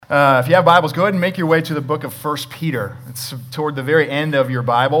If you have Bibles, go ahead and make your way to the book of 1 Peter. It's toward the very end of your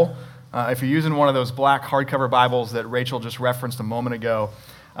Bible. If you're using one of those black hardcover Bibles that Rachel just referenced a moment ago,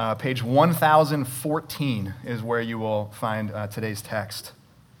 page 1014 is where you will find today's text.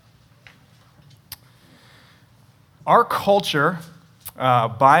 Our culture,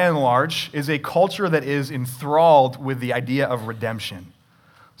 by and large, is a culture that is enthralled with the idea of redemption.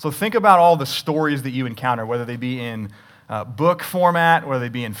 So think about all the stories that you encounter, whether they be in book format, whether they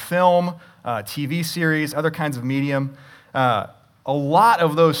be in film, TV series, other kinds of medium. A lot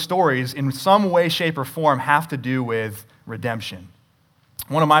of those stories, in some way, shape, or form, have to do with redemption.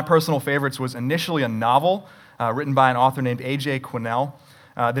 One of my personal favorites was initially a novel written by an author named A.J. Quinnell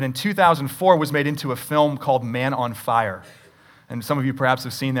that in 2004 was made into a film called Man on Fire. And some of you perhaps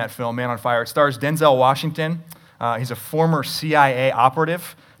have seen that film, Man on Fire. It stars Denzel Washington. He's a former CIA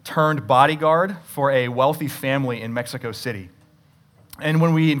operative turned bodyguard for a wealthy family in Mexico City. And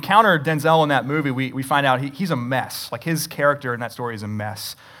when we encounter Denzel in that movie, we find out he's a mess. Like, his character in that story is a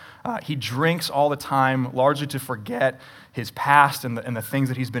mess. He drinks all the time, largely to forget his past and the things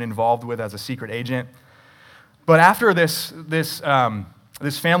that he's been involved with as a secret agent. But after this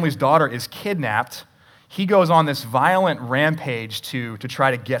family's daughter is kidnapped, he goes on this violent rampage to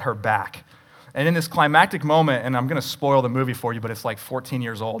try to get her back. And in this climactic moment, and I'm going to spoil the movie for you, but it's like 14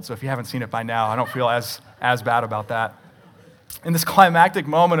 years old, so if you haven't seen it by now, I don't feel as bad about that. In this climactic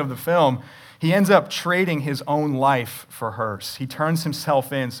moment of the film, he ends up trading his own life for hers. He turns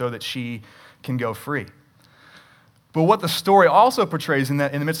himself in so that she can go free. But what the story also portrays in the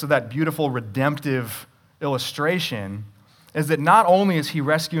midst of that beautiful redemptive illustration is that not only is he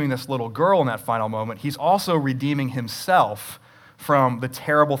rescuing this little girl in that final moment, he's also redeeming himself from the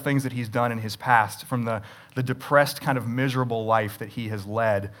terrible things that he's done in his past, from the depressed kind of miserable life that he has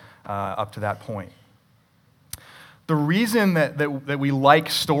led up to that point. The reason that we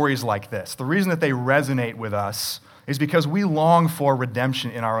like stories like this, the reason that they resonate with us, is because we long for redemption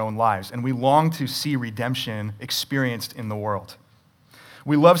in our own lives, and we long to see redemption experienced in the world.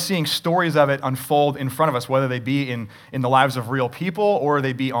 We love seeing stories of it unfold in front of us, whether they be in the lives of real people or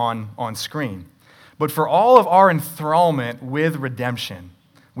they be on screen. But for all of our enthrallment with redemption,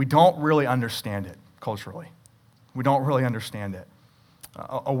 we don't really understand it culturally. We don't really understand it.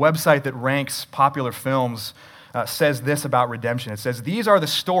 A website that ranks popular films says this about redemption. It says, "These are the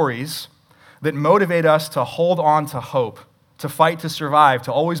stories that motivate us to hold on to hope, to fight to survive,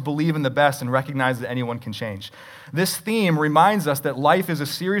 to always believe in the best and recognize that anyone can change. This theme reminds us that life is a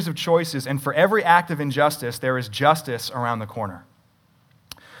series of choices, and for every act of injustice, there is justice around the corner."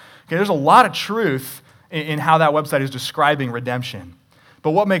 Okay, there's a lot of truth in how that website is describing redemption.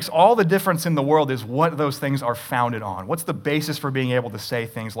 But what makes all the difference in the world is what those things are founded on. What's the basis for being able to say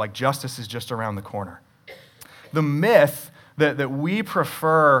things like justice is just around the corner? The myth that we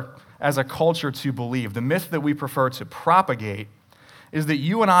prefer as a culture to believe, the myth that we prefer to propagate, is that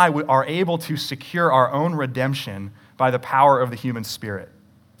you and I are able to secure our own redemption by the power of the human spirit.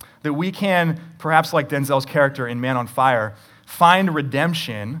 That we can, perhaps like Denzel's character in Man on Fire, find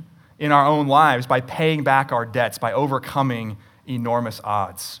redemption in our own lives by paying back our debts, by overcoming enormous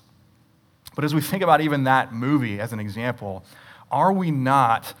odds. But as we think about even that movie as an example, are we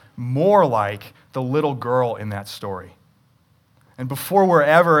not more like the little girl in that story? And before we're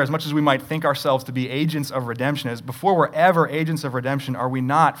ever, as much as we might think ourselves to be agents of redemption, before we're ever agents of redemption, are we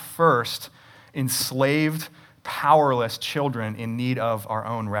not first enslaved, powerless children in need of our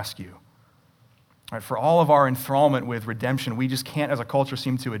own rescue? Right, for all of our enthrallment with redemption, we just can't, as a culture,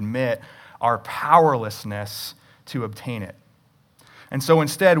 seem to admit our powerlessness to obtain it. And so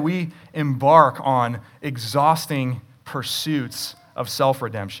instead, we embark on exhausting pursuits of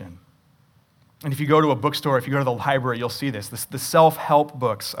self-redemption. And if you go to a bookstore, if you go to the library, you'll see this. The self-help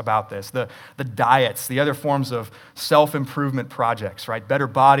books about this, the diets, the other forms of self-improvement projects, right? Better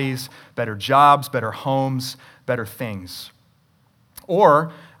bodies, better jobs, better homes, better things.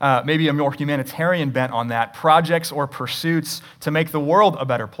 Or maybe a more humanitarian bent on that, projects or pursuits to make the world a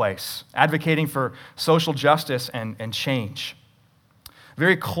better place, advocating for social justice and change.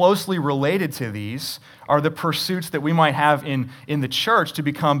 Very closely related to these are the pursuits that we might have in the church to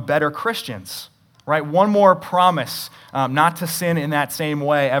become better Christians, right? One more promise not to sin in that same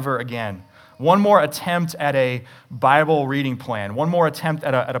way ever again. One more attempt at a Bible reading plan. One more attempt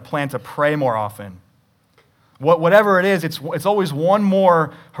at a plan to pray more often. Whatever it is, it's always one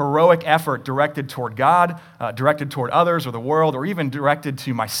more heroic effort directed toward God, directed toward others or the world, or even directed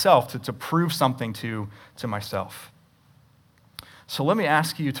to myself to prove something to myself. So let me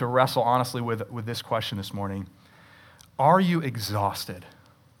ask you to wrestle honestly with this question this morning. Are you exhausted?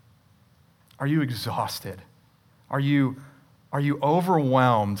 Are you exhausted? Are you Are you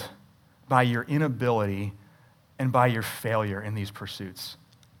overwhelmed by your inability and by your failure in these pursuits?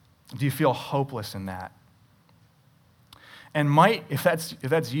 Do you feel hopeless in that? And if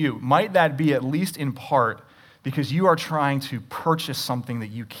that's you, might that be at least in part because you are trying to purchase something that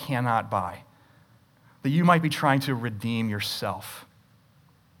you cannot buy? That you might be trying to redeem yourself.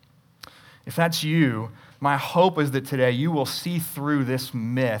 If that's you, my hope is that today you will see through this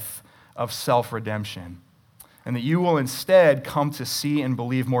myth of self-redemption and that you will instead come to see and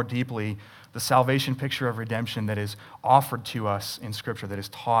believe more deeply the salvation picture of redemption that is offered to us in Scripture, that is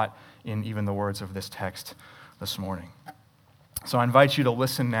taught in even the words of this text this morning. So I invite you to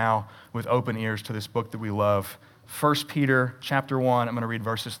listen now with open ears to this book that we love, 1 Peter chapter 1. I'm going to read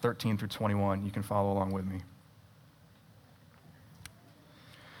verses 13 through 21. You can follow along with me.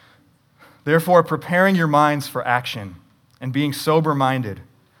 Therefore, preparing your minds for action and being sober-minded,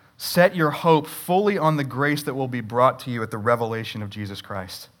 set your hope fully on the grace that will be brought to you at the revelation of Jesus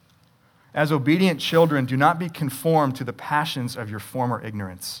Christ. As obedient children, do not be conformed to the passions of your former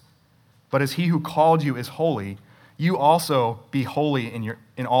ignorance, but as he who called you is holy, you also be holy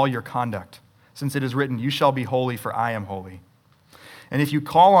in all your conduct, since it is written, you shall be holy, for I am holy. And if you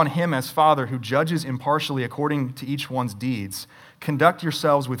call on him as Father, who judges impartially according to each one's deeds, conduct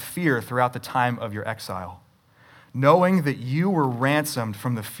yourselves with fear throughout the time of your exile, knowing that you were ransomed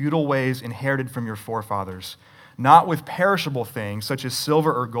from the futile ways inherited from your forefathers, not with perishable things such as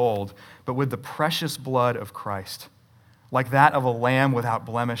silver or gold, but with the precious blood of Christ, like that of a lamb without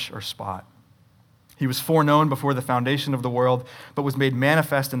blemish or spot. He was foreknown before the foundation of the world, but was made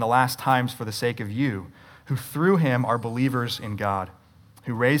manifest in the last times for the sake of you, who through him are believers in God,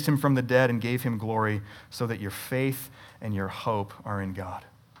 who raised him from the dead and gave him glory, so that your faith and your hope are in God.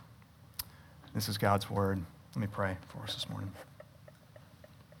 This is God's word. Let me pray for us this morning.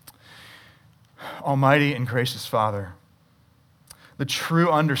 Almighty and gracious Father, the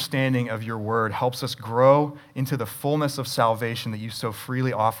true understanding of your word helps us grow into the fullness of salvation that you so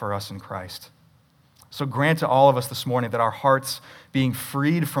freely offer us in Christ. So grant to all of us this morning that our hearts, being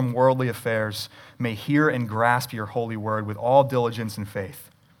freed from worldly affairs, may hear and grasp your holy word with all diligence and faith,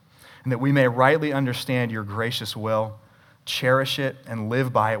 and that we may rightly understand your gracious will, cherish it, and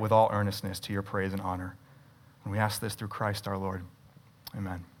live by it with all earnestness to your praise and honor. And we ask this through Christ our Lord.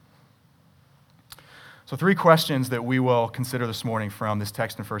 Amen. So 3 questions that we will consider this morning from this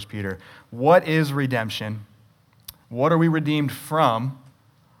text in 1 Peter. What is redemption? What are we redeemed from?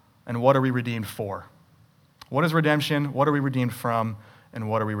 And what are we redeemed for? What is redemption? What are we redeemed from? And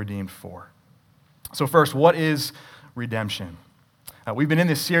what are we redeemed for? So first, what is redemption? We've been in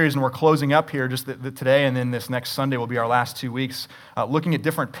this series, and we're closing up here just today, and then this next Sunday will be our last 2 weeks, looking at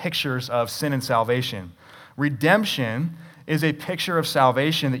different pictures of sin and salvation. Redemption is a picture of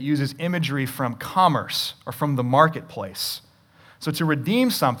salvation that uses imagery from commerce or from the marketplace. So to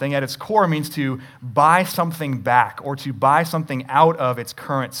redeem something at its core means to buy something back or to buy something out of its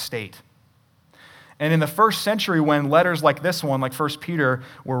current state. And in the first century, when letters like this one, like 1 Peter,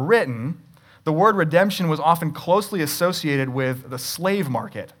 were written, the word redemption was often closely associated with the slave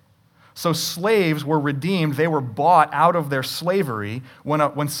market. So slaves were redeemed. They were bought out of their slavery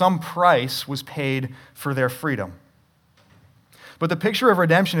when some price was paid for their freedom. But the picture of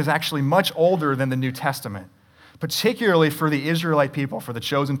redemption is actually much older than the New Testament, particularly for the Israelite people, for the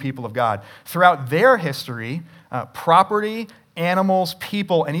chosen people of God. Throughout their history, property, animals,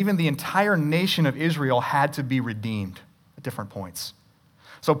 people, and even the entire nation of Israel had to be redeemed at different points.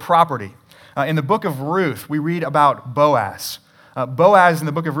 So property. In the book of Ruth, we read about Boaz. Boaz in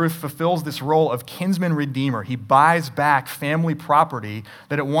the book of Ruth fulfills this role of kinsman redeemer. He buys back family property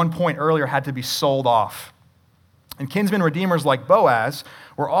that at one point earlier had to be sold off. And kinsman redeemers like Boaz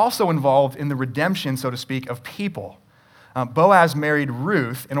were also involved in the redemption, so to speak, of people. Boaz married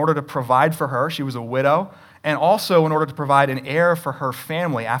Ruth in order to provide for her. She was a widow, and also in order to provide an heir for her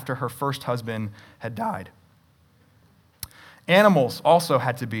family after her first husband had died. Animals also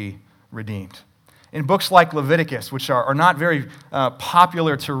had to be redeemed. In books like Leviticus, which are not very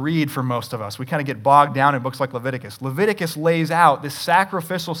popular to read for most of us, we kind of get bogged down in books like Leviticus. Leviticus lays out this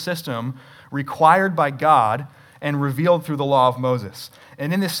sacrificial system required by God and revealed through the law of Moses.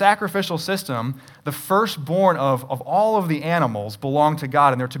 And in this sacrificial system, the firstborn of all of the animals belong to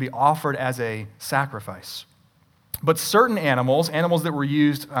God, and they're to be offered as a sacrifice. But certain animals that were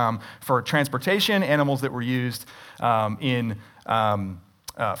used for transportation, animals that were used for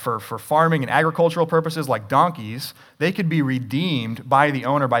farming and agricultural purposes, like donkeys, they could be redeemed by the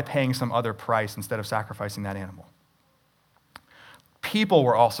owner by paying some other price instead of sacrificing that animal. People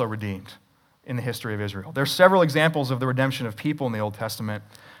were also redeemed in the history of Israel. There are several examples of the redemption of people in the Old Testament.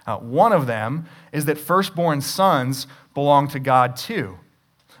 One of them is that firstborn sons belong to God too.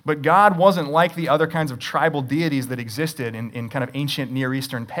 But God wasn't like the other kinds of tribal deities that existed in kind of ancient Near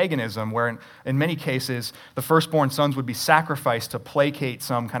Eastern paganism, where in many cases the firstborn sons would be sacrificed to placate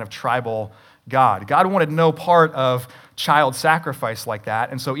some kind of tribal god. God wanted no part of child sacrifice like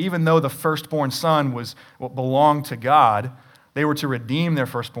that, and so even though the firstborn son belonged to God, they were to redeem their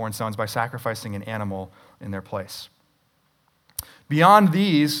firstborn sons by sacrificing an animal in their place. Beyond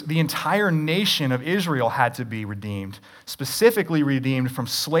these, the entire nation of Israel had to be redeemed, specifically redeemed from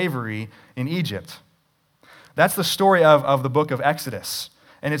slavery in Egypt. That's the story of the book of Exodus,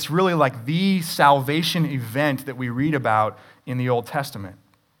 and it's really like the salvation event that we read about in the Old Testament.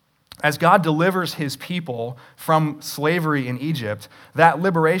 As God delivers his people from slavery in Egypt, that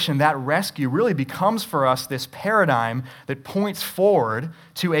liberation, that rescue really becomes for us this paradigm that points forward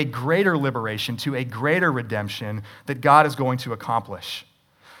to a greater liberation, to a greater redemption that God is going to accomplish.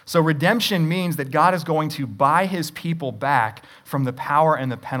 So redemption means that God is going to buy his people back from the power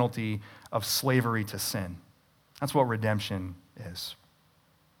and the penalty of slavery to sin. That's what redemption is.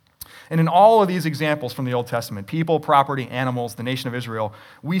 And in all of these examples from the Old Testament, people, property, animals, the nation of Israel,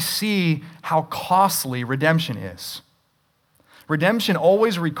 we see how costly redemption is. Redemption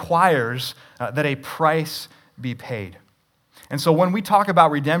always requires that a price be paid. And so when we talk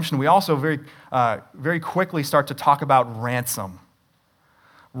about redemption, we also very quickly start to talk about ransom.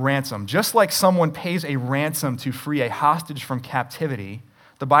 Ransom. Just like someone pays a ransom to free a hostage from captivity,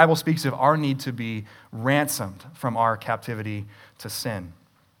 the Bible speaks of our need to be ransomed from our captivity to sin.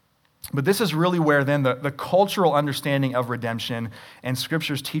 But this is really where then the cultural understanding of redemption and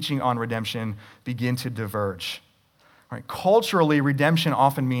Scripture's teaching on redemption begin to diverge. Right? Culturally, redemption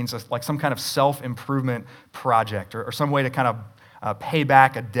often means like some kind of self-improvement project or some way to kind of pay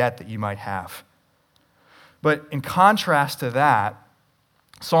back a debt that you might have. But in contrast to that,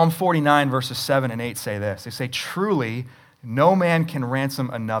 Psalm 49 verses 7 and 8 say this. They say, "Truly, no man can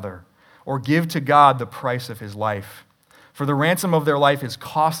ransom another or give to God the price of his life. For the ransom of their life is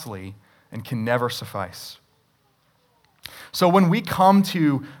costly and can never suffice." So when we come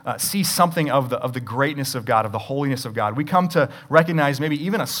to see something of the greatness of God, of the holiness of God, we come to recognize maybe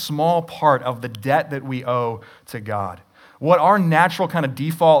even a small part of the debt that we owe to God. What our natural kind of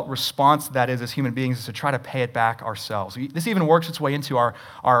default response to that is as human beings is to try to pay it back ourselves. This even works its way into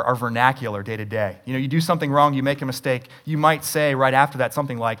our vernacular day to day. You know, you do something wrong, you make a mistake, you might say right after that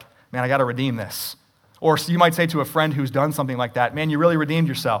something like, "Man, I got to redeem this." Or you might say to a friend who's done something like that, "Man, you really redeemed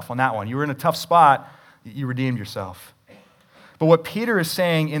yourself on that one. You were in a tough spot, you redeemed yourself." But what Peter is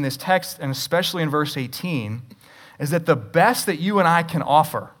saying in this text, and especially in verse 18, is that the best that you and I can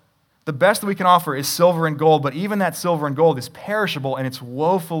offer, the best that we can offer is silver and gold, but even that silver and gold is perishable and it's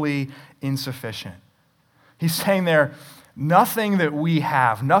woefully insufficient. He's saying there, nothing that we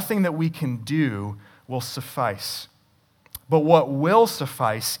have, nothing that we can do will suffice. But what will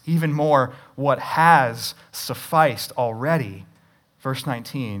suffice, even more, what has sufficed already, verse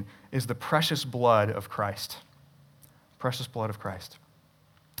 19, is the precious blood of Christ. Precious blood of Christ.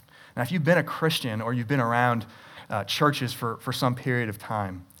 Now, if you've been a Christian or you've been around churches for some period of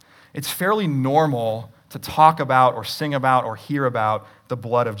time, it's fairly normal to talk about or sing about or hear about the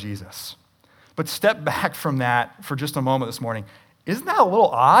blood of Jesus. But step back from that for just a moment this morning. Isn't that a little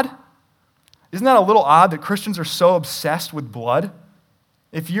odd? Isn't that a little odd that Christians are so obsessed with blood?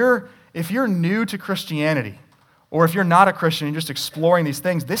 If you're new to Christianity, or if you're not a Christian and just exploring these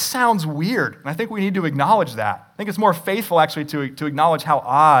things, this sounds weird. And I think we need to acknowledge that. I think it's more faithful, actually, to acknowledge how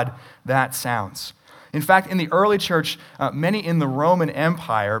odd that sounds. In fact, in the early church, many in the Roman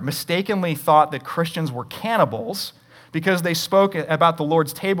Empire mistakenly thought that Christians were cannibals because they spoke about the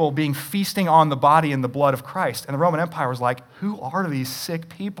Lord's table being feasting on the body and the blood of Christ. And the Roman Empire was like, who are these sick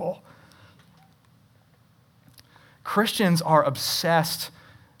people? Christians are obsessed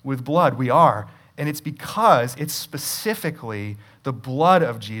with blood. We are. And it's because it's specifically the blood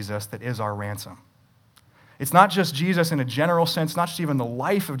of Jesus that is our ransom. It's not just Jesus in a general sense, not just even the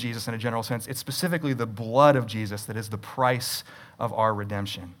life of Jesus in a general sense. It's specifically the blood of Jesus that is the price of our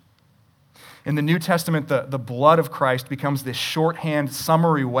redemption. In the New Testament, the blood of Christ becomes this shorthand,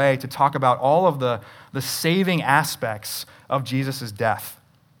 summary way to talk about all of the saving aspects of Jesus' death.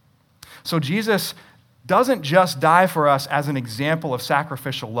 So Jesus doesn't just die for us as an example of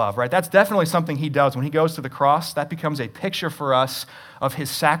sacrificial love, right? That's definitely something he does. When he goes to the cross, that becomes a picture for us of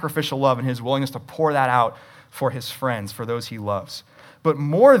his sacrificial love and his willingness to pour that out for his friends, for those he loves. But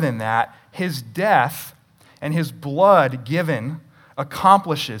more than that, his death and his blood given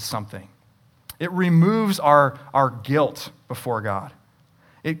accomplishes something. It removes our guilt before God.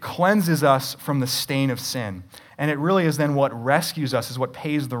 It cleanses us from the stain of sin. And it really is then what rescues us, is what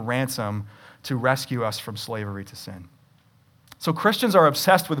pays the ransom to rescue us from slavery to sin. So Christians are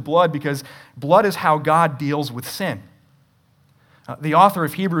obsessed with blood because blood is how God deals with sin. The author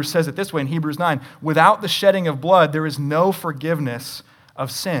of Hebrews says it this way in Hebrews 9, without the shedding of blood, there is no forgiveness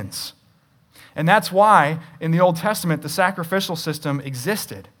of sins. And that's why in the Old Testament, the sacrificial system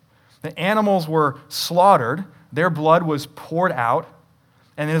existed. The animals were slaughtered, their blood was poured out,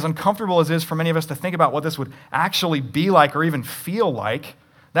 and as uncomfortable as it is for many of us to think about what this would actually be like or even feel like,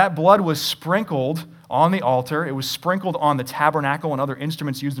 that blood was sprinkled on the altar. It was sprinkled on the tabernacle and other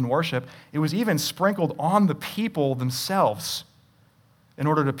instruments used in worship. It was even sprinkled on the people themselves in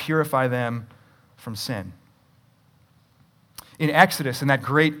order to purify them from sin. In Exodus, in that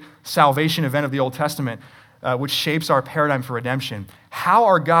great salvation event of the Old Testament, which shapes our paradigm for redemption, how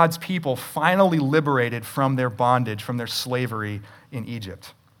are God's people finally liberated from their bondage, from their slavery in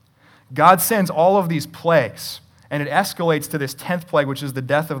Egypt? God sends all of these plagues, and it escalates to this 10th plague, which is the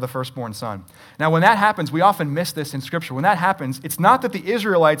death of the firstborn son. Now, when that happens, we often miss this in Scripture. When that happens, it's not that the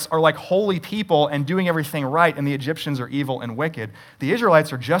Israelites are like holy people and doing everything right, and the Egyptians are evil and wicked. The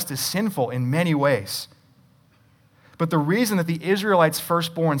Israelites are just as sinful in many ways. But the reason that the Israelites'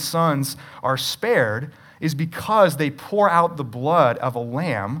 firstborn sons are spared is because they pour out the blood of a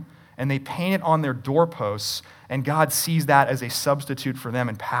lamb and they paint it on their doorposts, and God sees that as a substitute for them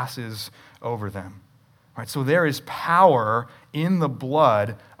and passes over them. Right, so there is power in the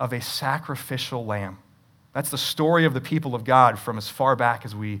blood of a sacrificial lamb. That's the story of the people of God from as far back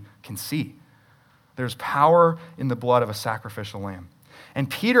as we can see. There's power in the blood of a sacrificial lamb. And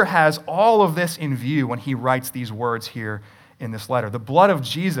Peter has all of this in view when he writes these words here in this letter. The blood of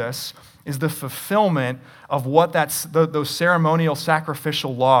Jesus is the fulfillment of what those ceremonial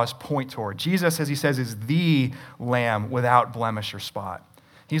sacrificial laws point toward. Jesus, as he says, is the lamb without blemish or spot.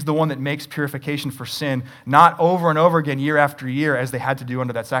 He's the one that makes purification for sin, not over and over again, year after year, as they had to do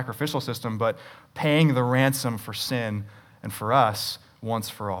under that sacrificial system, but paying the ransom for sin and for us once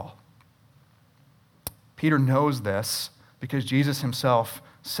for all. Peter knows this because Jesus himself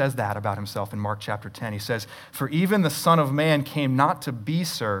says that about himself in Mark chapter 10. He says, "For even the Son of Man came not to be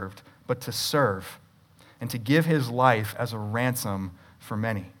served, but to serve, and to give his life as a ransom for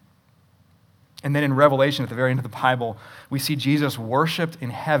many." And then in Revelation, at the very end of the Bible, we see Jesus worshiped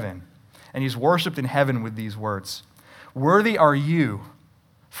in heaven. And he's worshiped in heaven with these words, "Worthy are you,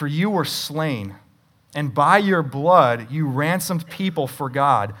 for you were slain, and by your blood you ransomed people for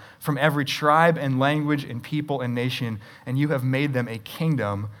God from every tribe and language and people and nation, and you have made them a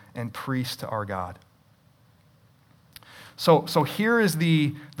kingdom and priests to our God." So here is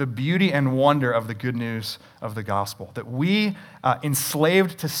the beauty and wonder of the good news of the gospel, that we,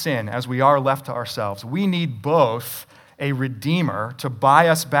 enslaved to sin as we are left to ourselves, we need both a redeemer to buy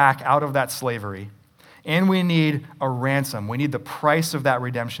us back out of that slavery, and we need a ransom. We need the price of that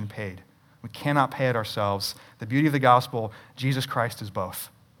redemption paid. We cannot pay it ourselves. The beauty of the gospel, Jesus Christ is both.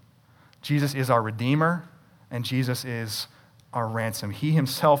 Jesus is our redeemer, and Jesus is our ransom. He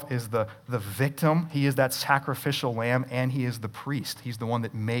himself is the victim. He is that sacrificial lamb, and he is the priest. He's the one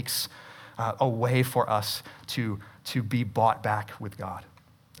that makes a way for us to be bought back with God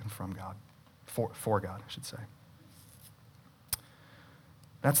and from God, for God, I should say.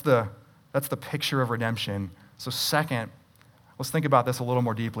 That's the picture of redemption. So second, let's think about this a little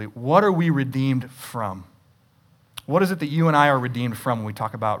more deeply. What are we redeemed from? What is it that you and I are redeemed from when we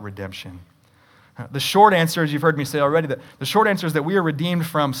talk about redemption? The short answer, as you've heard me say already, the short answer is that we are redeemed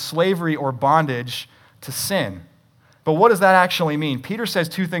from slavery or bondage to sin. But what does that actually mean? Peter says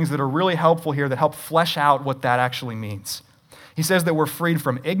two things that are really helpful here that help flesh out what that actually means. He says that we're freed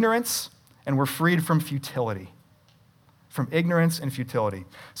from ignorance and we're freed from futility. From ignorance and futility.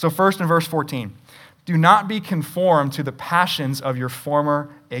 So first in verse 14, "Do not be conformed to the passions of your former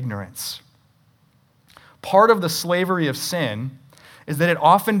ignorance." Part of the slavery of sin is that it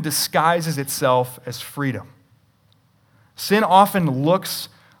often disguises itself as freedom. Sin often looks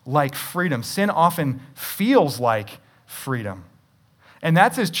like freedom. Sin often feels like freedom. And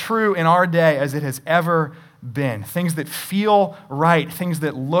that's as true in our day as it has ever been. Things that feel right, things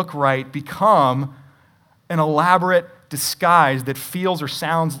that look right, become an elaborate disguise that feels or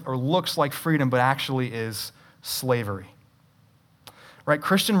sounds or looks like freedom, but actually is slavery. Right?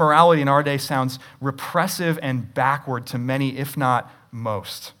 Christian morality in our day sounds repressive and backward to many, if not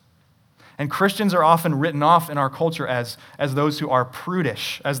most. And Christians are often written off in our culture as those who are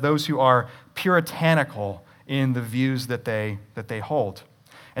prudish, as those who are puritanical in the views that they hold.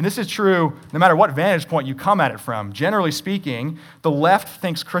 And this is true no matter what vantage point you come at it from. Generally speaking, the left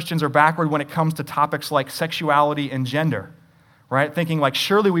thinks Christians are backward when it comes to topics like sexuality and gender. right? Thinking like,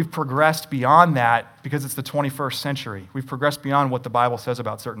 surely we've progressed beyond that because it's the 21st century. We've progressed beyond what the Bible says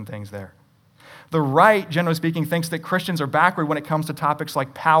about certain things there. The right, generally speaking, thinks that Christians are backward when it comes to topics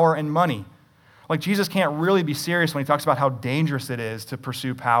like power and money. Like Jesus can't really be serious when he talks about how dangerous it is to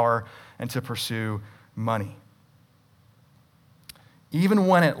pursue power and to pursue money. Even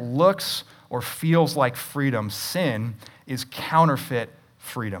when it looks or feels like freedom, sin is counterfeit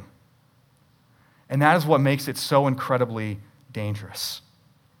freedom. And that is what makes it so incredibly dangerous.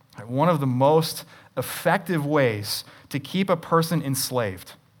 One of the most effective ways to keep a person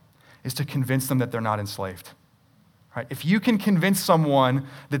enslaved is to convince them that they're not enslaved. Right? If you can convince someone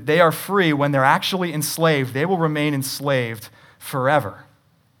that they are free when they're actually enslaved, they will remain enslaved forever.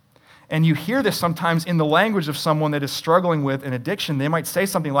 And you hear this sometimes in the language of someone that is struggling with an addiction. They might say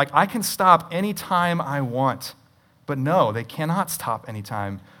something like, I can stop anytime I want. But no, they cannot stop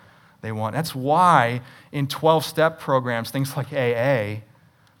anytime they want. That's why in 12-step programs, things like AA,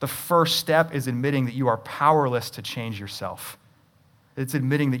 the first step is admitting that you are powerless to change yourself. It's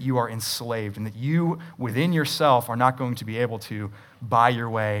admitting that you are enslaved and that you, within yourself, are not going to be able to buy your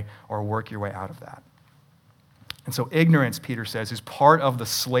way or work your way out of that. And so ignorance, Peter says, is part of the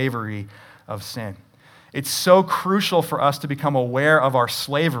slavery of sin. It's so crucial for us to become aware of our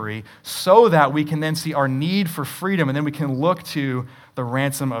slavery so that we can then see our need for freedom, and then we can look to the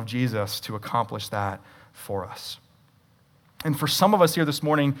ransom of Jesus to accomplish that for us. And for some of us here this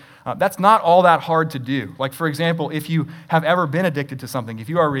morning, that's not all that hard to do. Like, for example, if you have ever been addicted to something, if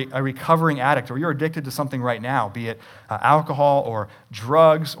you are a recovering addict or you're addicted to something right now, be it alcohol or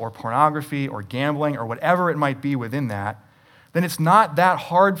drugs or pornography or gambling or whatever it might be within that, then it's not that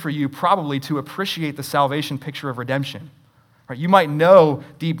hard for you probably to appreciate the salvation picture of redemption. Right? You might know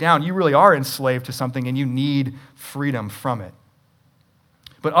deep down you really are enslaved to something and you need freedom from it.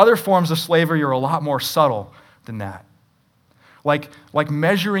 But other forms of slavery are a lot more subtle than that. Like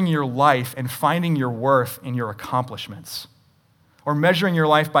measuring your life and finding your worth in your accomplishments, or measuring your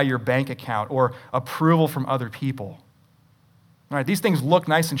life by your bank account or approval from other people. All right, these things look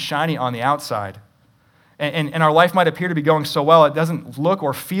nice and shiny on the outside, and our life might appear to be going so well, it doesn't look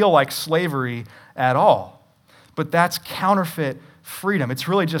or feel like slavery at all. But that's counterfeit freedom. It's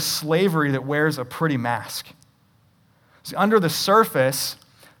really just slavery that wears a pretty mask. See, under the surface,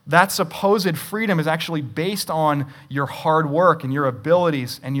 that supposed freedom is actually based on your hard work and your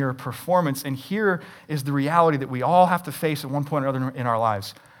abilities and your performance. And here is the reality that we all have to face at one point or another in our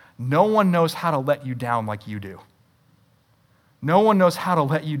lives. No one knows how to let you down like you do. No one knows how to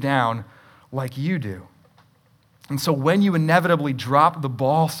let you down like you do. And so when you inevitably drop the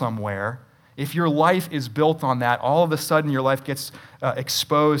ball somewhere, if your life is built on that, all of a sudden your life gets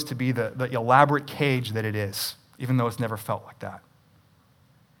exposed to be the elaborate cage that it is, even though it's never felt like that.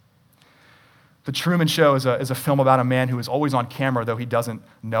 The Truman Show is a film about a man who is always on camera, though he doesn't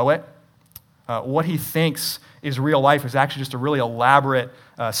know it. What he thinks is real life is actually just a really elaborate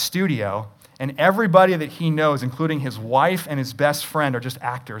studio, and everybody that he knows, including his wife and his best friend, are just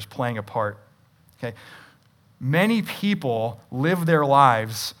actors playing a part. Okay? Many people live their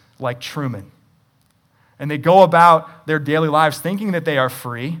lives like Truman, and they go about their daily lives thinking that they are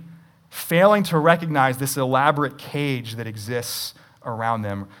free, failing to recognize this elaborate cage that exists around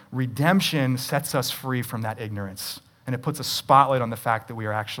them. Redemption sets us free from that ignorance, and it puts a spotlight on the fact that we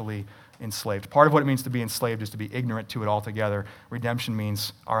are actually enslaved. Part of what it means to be enslaved is to be ignorant to it altogether. Redemption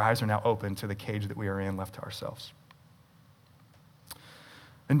means our eyes are now open to the cage that we are in, left to ourselves.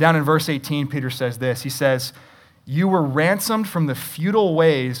 And down in verse 18, Peter says this. He says, "You were ransomed from the futile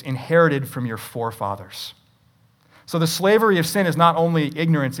ways inherited from your forefathers." So the slavery of sin is not only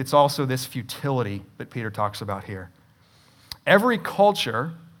ignorance, it's also this futility that Peter talks about here. Every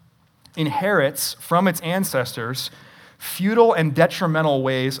culture inherits from its ancestors futile and detrimental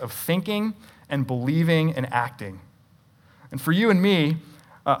ways of thinking and believing and acting. And for you and me,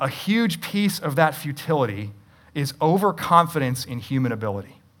 a huge piece of that futility is overconfidence in human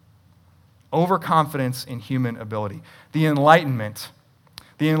ability. Overconfidence in human ability. The Enlightenment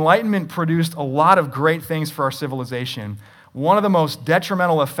produced a lot of great things for our civilization. One of the most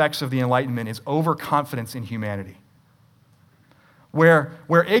detrimental effects of the Enlightenment is overconfidence in humanity. Where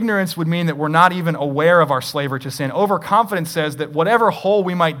ignorance would mean that we're not even aware of our slavery to sin, overconfidence says that whatever hole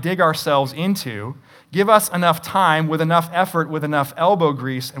we might dig ourselves into, give us enough time, with enough effort, with enough elbow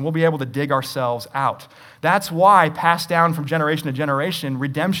grease, and we'll be able to dig ourselves out. That's why, passed down from generation to generation,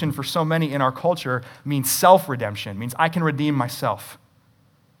 redemption for so many in our culture means self-redemption, means I can redeem myself.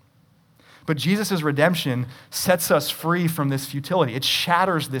 But Jesus' redemption sets us free from this futility. It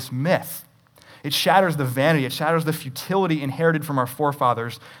shatters this myth. It shatters the vanity. It shatters the futility inherited from our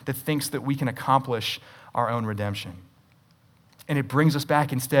forefathers that thinks that we can accomplish our own redemption. And it brings us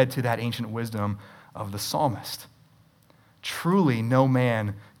back instead to that ancient wisdom of the psalmist. Truly, no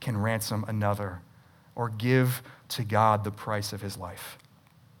man can ransom another or give to God the price of his life.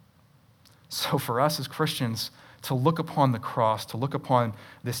 So for us as Christians, to look upon the cross, to look upon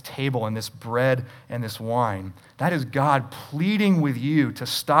this table and this bread and this wine, that is God pleading with you to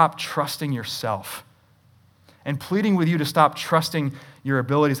stop trusting yourself and pleading with you to stop trusting your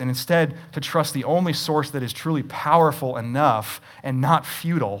abilities and instead to trust the only source that is truly powerful enough and not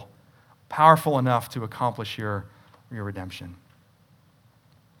futile, powerful enough to accomplish your redemption.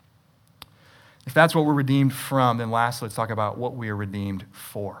 If that's what we're redeemed from, then lastly, let's talk about what we are redeemed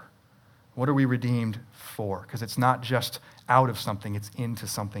for. What are we redeemed for? Because it's not just out of something, it's into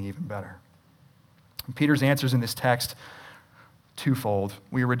something even better. And Peter's answers in this text twofold.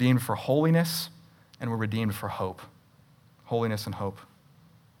 We are redeemed for holiness and we're redeemed for hope. Holiness and hope.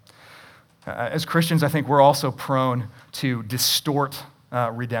 As Christians, I think we're also prone to distort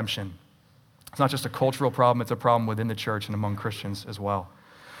redemption. It's not just a cultural problem, it's a problem within the church and among Christians as well.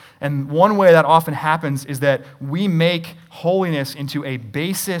 And one way that often happens is that we make holiness into a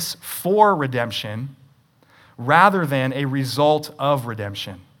basis for redemption rather than a result of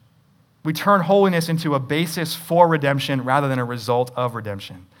redemption. We turn holiness into a basis for redemption rather than a result of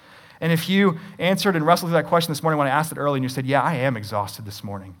redemption. And if you answered and wrestled with that question this morning when I asked it earlier and you said, yeah, I am exhausted this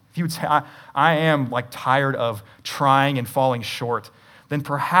morning. If you would say, I am tired of trying and falling short, then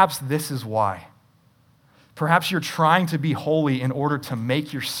perhaps this is why. Perhaps you're trying to be holy in order to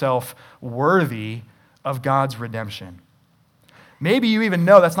make yourself worthy of God's redemption. Maybe you even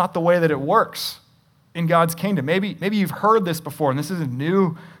know that's not the way that it works in God's kingdom. Maybe you've heard this before and this isn't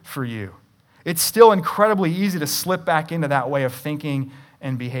new for you. It's still incredibly easy to slip back into that way of thinking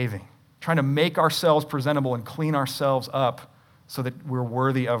and behaving, trying to make ourselves presentable and clean ourselves up so that we're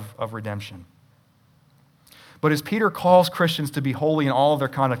worthy of redemption. But as Peter calls Christians to be holy in all of their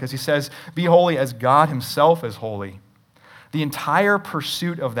conduct, as he says, be holy as God himself is holy, the entire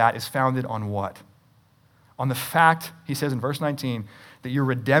pursuit of that is founded on what? On the fact, he says in verse 19, that your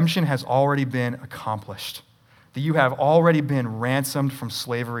redemption has already been accomplished, that you have already been ransomed from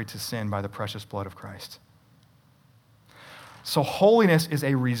slavery to sin by the precious blood of Christ. So holiness is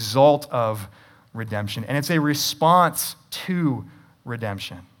a result of redemption, and it's a response to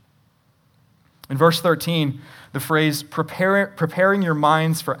redemption. In verse 13, the phrase, preparing your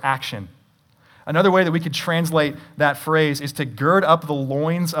minds for action. Another way that we could translate that phrase is to gird up the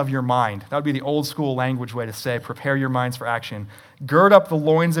loins of your mind. That would be the old school language way to say, prepare your minds for action. Gird up the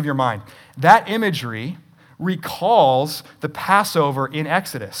loins of your mind. That imagery recalls the Passover in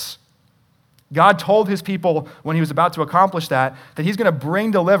Exodus. God told his people when he was about to accomplish that he's going to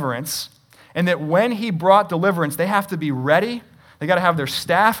bring deliverance, and that when he brought deliverance, they have to be ready. They've got to have their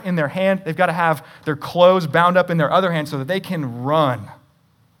staff in their hand. They've got to have their clothes bound up in their other hand so that they can run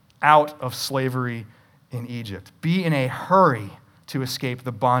out of slavery in Egypt. Be in a hurry to escape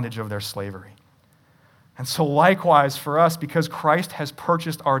the bondage of their slavery. And so likewise for us, because Christ has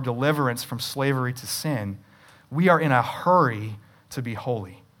purchased our deliverance from slavery to sin, we are in a hurry to be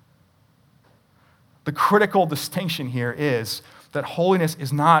holy. The critical distinction here is that holiness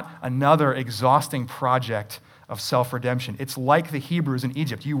is not another exhausting project of self-redemption. It's like the Hebrews in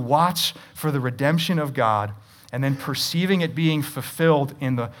Egypt. You watch for the redemption of God and then perceiving it being fulfilled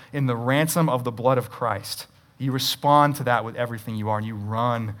in the ransom of the blood of Christ. You respond to that with everything you are and you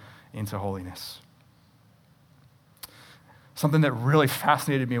run into holiness. Something that really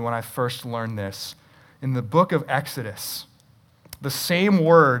fascinated me when I first learned this, in the book of Exodus, the same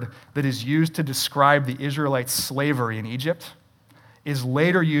word that is used to describe the Israelites' slavery in Egypt is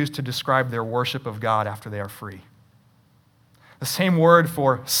later used to describe their worship of God after they are free. The same word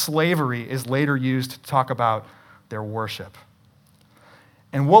for slavery is later used to talk about their worship.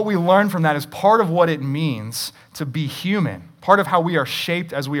 And what we learn from that is part of what it means to be human, part of how we are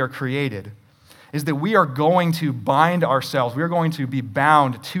shaped as we are created, is that we are going to bind ourselves, we are going to be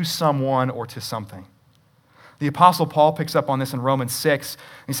bound to someone or to something. The Apostle Paul picks up on this in Romans 6.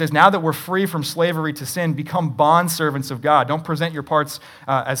 He says, now that we're free from slavery to sin, become bondservants of God. Don't present your parts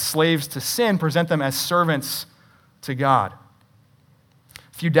as slaves to sin, present them as servants to God.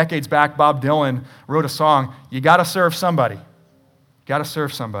 A few decades back, Bob Dylan wrote a song, you got to serve somebody. Got to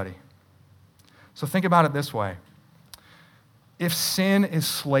serve somebody. So think about it this way. If sin is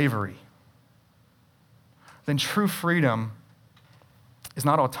slavery, then true freedom is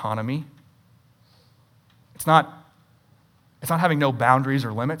not autonomy. It's not having no boundaries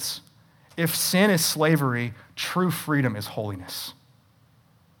or limits. If sin is slavery, true freedom is holiness.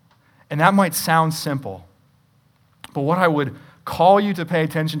 And that might sound simple, but what I would call you to pay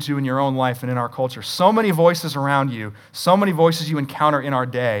attention to in your own life and in our culture. So many voices around you, so many voices you encounter in our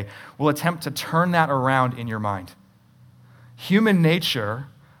day will attempt to turn that around in your mind. Human nature,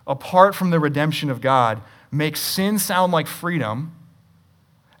 apart from the redemption of God, makes sin sound like freedom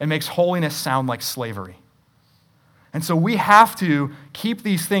and makes holiness sound like slavery. And so we have to keep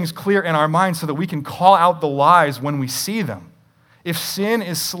these things clear in our minds so that we can call out the lies when we see them. If sin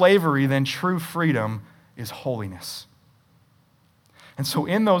is slavery, then true freedom is holiness. And so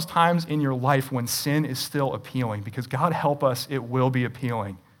in those times in your life when sin is still appealing, because God help us, it will be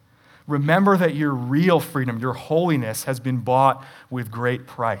appealing, remember that your real freedom, your holiness, has been bought with great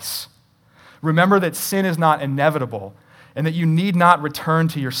price. Remember that sin is not inevitable and that you need not return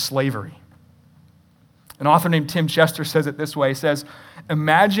to your slavery. An author named Tim Chester says it this way. He says,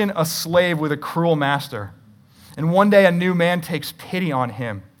 imagine a slave with a cruel master, and one day a new man takes pity on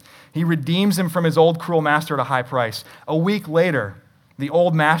him. He redeems him from his old cruel master at a high price. A week later, the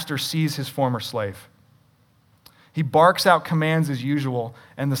old master sees his former slave. He barks out commands as usual,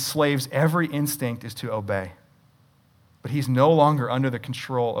 and the slave's every instinct is to obey. But he's no longer under the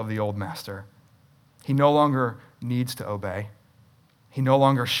control of the old master. He no longer needs to obey. He no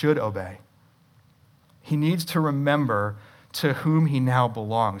longer should obey. He needs to remember to whom he now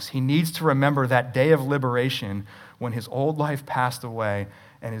belongs. He needs to remember that day of liberation when his old life passed away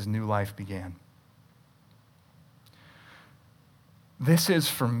and his new life began. This is,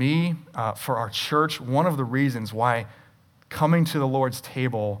 for me, for our church, one of the reasons why coming to the Lord's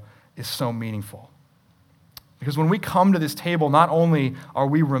table is so meaningful. Because when we come to this table, not only are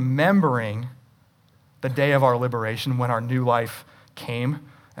we remembering the day of our liberation when our new life came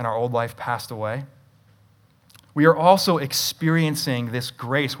and our old life passed away, we are also experiencing this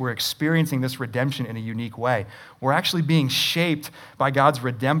grace. We're experiencing this redemption in a unique way. We're actually being shaped by God's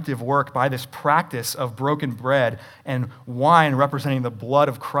redemptive work, by this practice of broken bread and wine representing the blood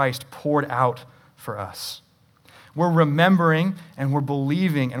of Christ poured out for us. We're remembering and we're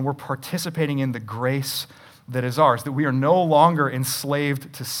believing and we're participating in the grace that is ours, that we are no longer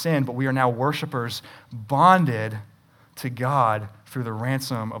enslaved to sin, but we are now worshipers bonded to God through the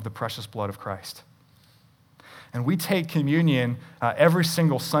ransom of the precious blood of Christ. And we take communion every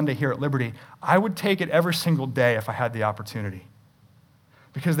single Sunday here at Liberty. I would take it every single day if I had the opportunity.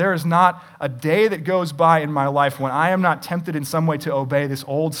 Because there is not a day that goes by in my life when I am not tempted in some way to obey this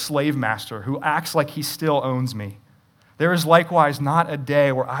old slave master who acts like he still owns me. There is likewise not a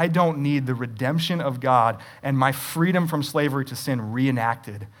day where I don't need the redemption of God and my freedom from slavery to sin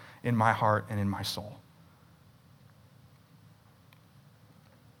reenacted in my heart and in my soul.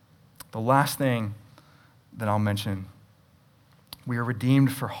 The last thing that I'll mention, we are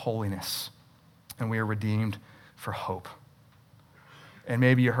redeemed for holiness, and we are redeemed for hope. And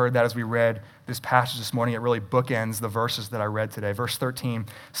maybe you heard that as we read this passage this morning. It really bookends the verses that I read today. Verse 13,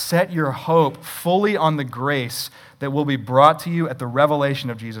 set your hope fully on the grace that will be brought to you at the revelation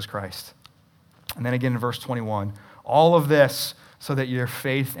of Jesus Christ. And then again in verse 21, all of this so that your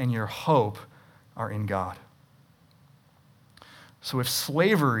faith and your hope are in God. So if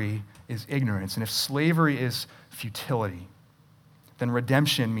slavery is ignorance, and if slavery is futility, then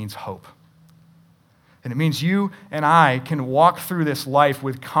redemption means hope. And it means you and I can walk through this life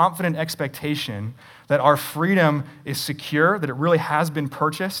with confident expectation that our freedom is secure, that it really has been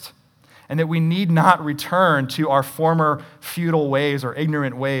purchased, and that we need not return to our former futile ways or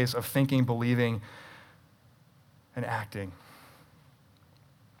ignorant ways of thinking, believing, and acting.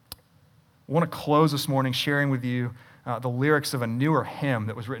 I want to close this morning sharing with you the lyrics of a newer hymn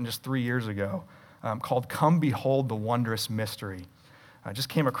that was written just 3 years ago called Come Behold the Wondrous Mystery. I just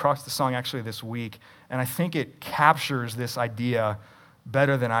came across the song actually this week, and I think it captures this idea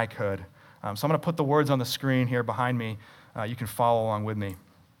better than I could. So I'm going to put the words on the screen here behind me. You can follow along with me.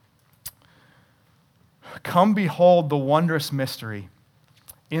 Come behold the wondrous mystery.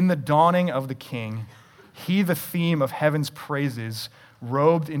 In the dawning of the King, he the theme of heaven's praises,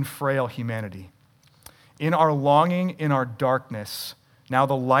 robed in frail humanity. In our longing, in our darkness, now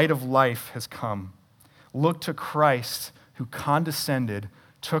the light of life has come. Look to Christ who condescended,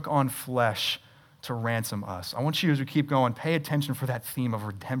 took on flesh to ransom us. I want you, as we keep going, pay attention for that theme of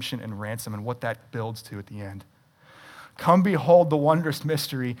redemption and ransom and what that builds to at the end. Come behold the wondrous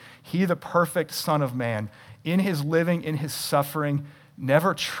mystery. He, the perfect Son of Man, in his living, in his suffering,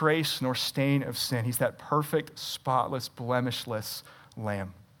 never trace nor stain of sin. He's that perfect, spotless, blemishless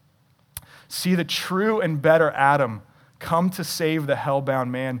Lamb. See the true and better Adam come to save the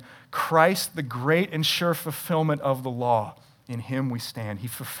hell-bound man. Christ, the great and sure fulfillment of the law. In him we stand. He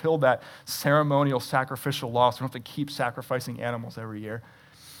fulfilled that ceremonial sacrificial law, so we don't have to keep sacrificing animals every year.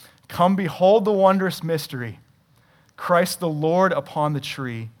 Come behold the wondrous mystery. Christ the Lord upon the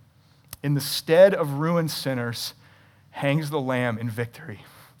tree, in the stead of ruined sinners, hangs the Lamb in victory.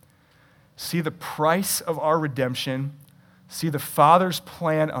 See the price of our redemption. See the Father's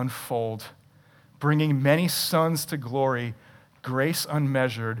plan unfold, bringing many sons to glory, grace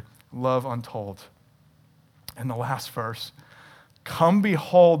unmeasured, love untold. And the last verse, come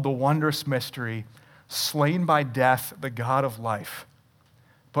behold the wondrous mystery, slain by death, the God of life.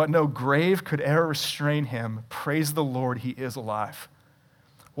 But no grave could e'er restrain him. Praise the Lord, he is alive.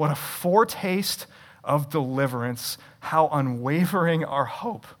 What a foretaste of deliverance, how unwavering our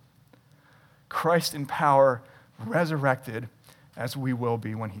hope. Christ in power, resurrected, as we will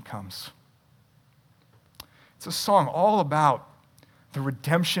be when he comes. It's a song all about the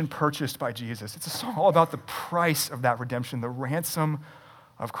redemption purchased by Jesus. It's a song all about the price of that redemption, the ransom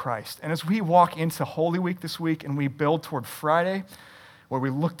of Christ. And as we walk into Holy Week this week and we build toward Friday, where we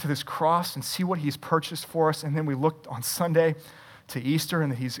look to this cross and see what he's purchased for us, and then we look on Sunday to Easter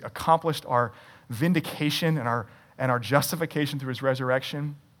and that he's accomplished our vindication and our justification through his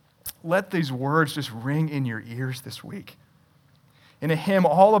resurrection, let these words just ring in your ears this week. In a hymn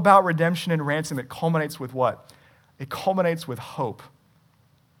all about redemption and ransom, it culminates with what? It culminates with hope.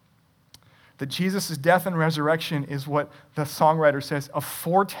 That Jesus' death and resurrection is what the songwriter says, a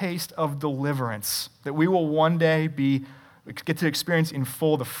foretaste of deliverance, that we will one day get to experience in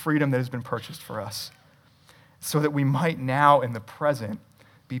full the freedom that has been purchased for us, so that we might now in the present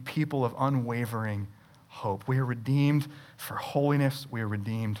be people of unwavering hope. We are redeemed for holiness. We are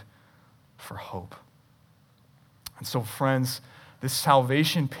redeemed for hope. And so, friends, this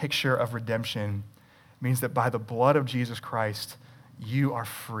salvation picture of redemption means that by the blood of Jesus Christ, you are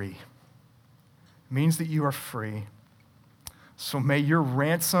free. It means that you are free. So may your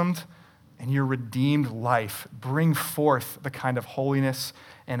ransomed and your redeemed life bring forth the kind of holiness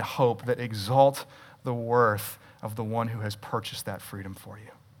and hope that exalt the worth of the one who has purchased that freedom for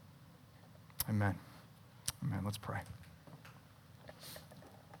you. Amen. Amen. Let's pray.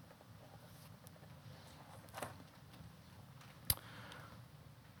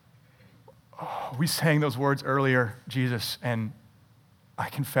 Oh, we sang those words earlier, Jesus, and I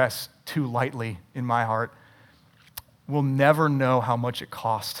confess too lightly in my heart, we'll never know how much it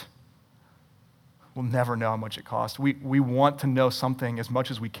cost. We'll never know how much it cost. We want to know something as much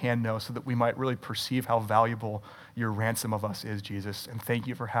as we can know so that we might really perceive how valuable your ransom of us is, Jesus. And thank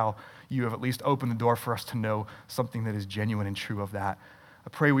you for how you have at least opened the door for us to know something that is genuine and true of that. I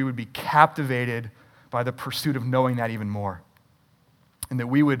pray we would be captivated by the pursuit of knowing that even more. And that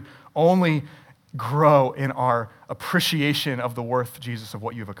we would only grow in our appreciation of the worth, Jesus, of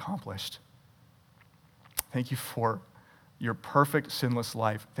what you've accomplished. Thank you for your perfect, sinless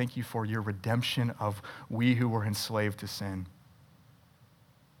life. Thank you for your redemption of we who were enslaved to sin.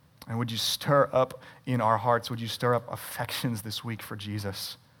 And would you stir up in our hearts, would you stir up affections this week for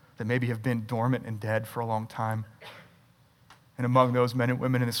Jesus that maybe have been dormant and dead for a long time? And among those men and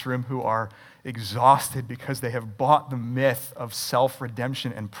women in this room who are exhausted because they have bought the myth of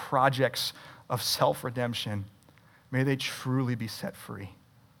self-redemption and projects of self-redemption, may they truly be set free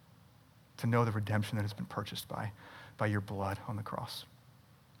to know the redemption that has been purchased by your blood on the cross.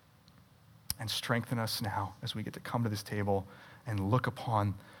 And strengthen us now as we get to come to this table and look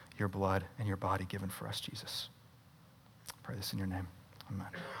upon your blood and your body given for us, Jesus. I pray this in your name. Amen.